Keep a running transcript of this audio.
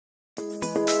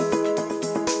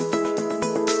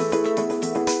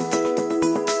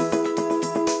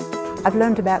I've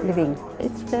learned about living.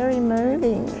 It's very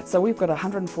moving. So we've got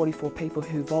 144 people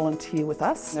who volunteer with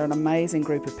us. They're an amazing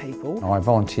group of people. I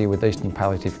volunteer with Eastern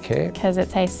Palliative Care. Because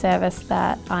it's a service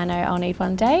that I know I'll need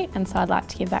one day, and so I'd like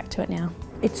to give back to it now.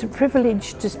 It's a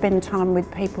privilege to spend time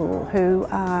with people who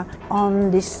are on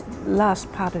this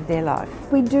last part of their life.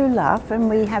 We do laugh and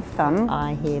we have fun.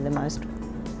 I hear the most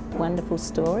wonderful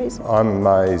stories. I'm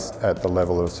amazed at the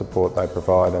level of support they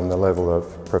provide and the level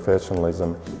of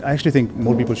professionalism. I actually think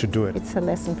more people should do it. It's a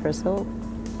lesson for us all.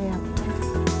 Yeah.